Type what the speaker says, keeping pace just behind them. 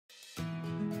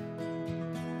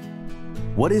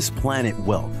What is Planet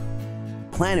Wealth?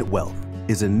 Planet Wealth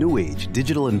is a new age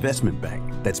digital investment bank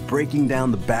that's breaking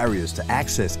down the barriers to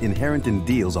access inherent in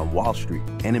deals on Wall Street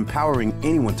and empowering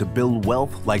anyone to build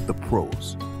wealth like the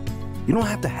pros. You don't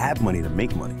have to have money to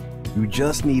make money. You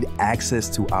just need access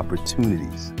to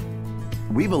opportunities.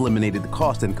 We've eliminated the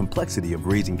cost and complexity of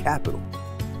raising capital,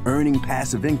 earning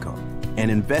passive income, and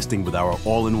investing with our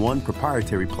all-in-one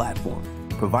proprietary platform,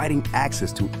 providing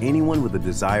access to anyone with a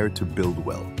desire to build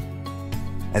wealth.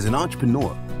 As an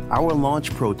entrepreneur, our Launch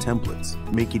Pro templates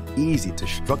make it easy to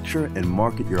structure and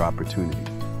market your opportunity.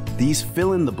 These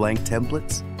fill-in-the-blank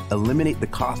templates eliminate the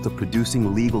cost of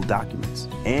producing legal documents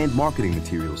and marketing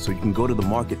materials so you can go to the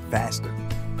market faster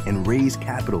and raise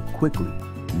capital quickly,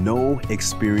 no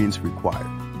experience required.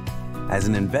 As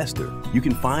an investor, you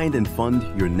can find and fund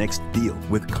your next deal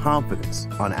with confidence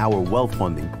on our wealth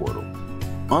funding portal.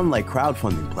 Unlike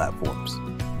crowdfunding platforms,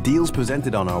 deals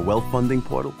presented on our wealth funding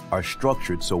portal are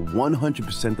structured so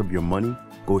 100% of your money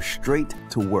goes straight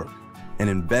to work, and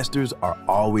investors are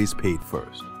always paid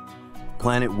first.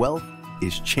 Planet Wealth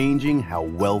is changing how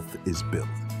wealth is built.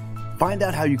 Find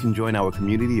out how you can join our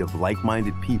community of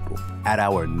like-minded people at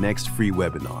our next free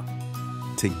webinar.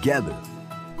 Together,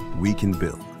 we can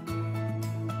build.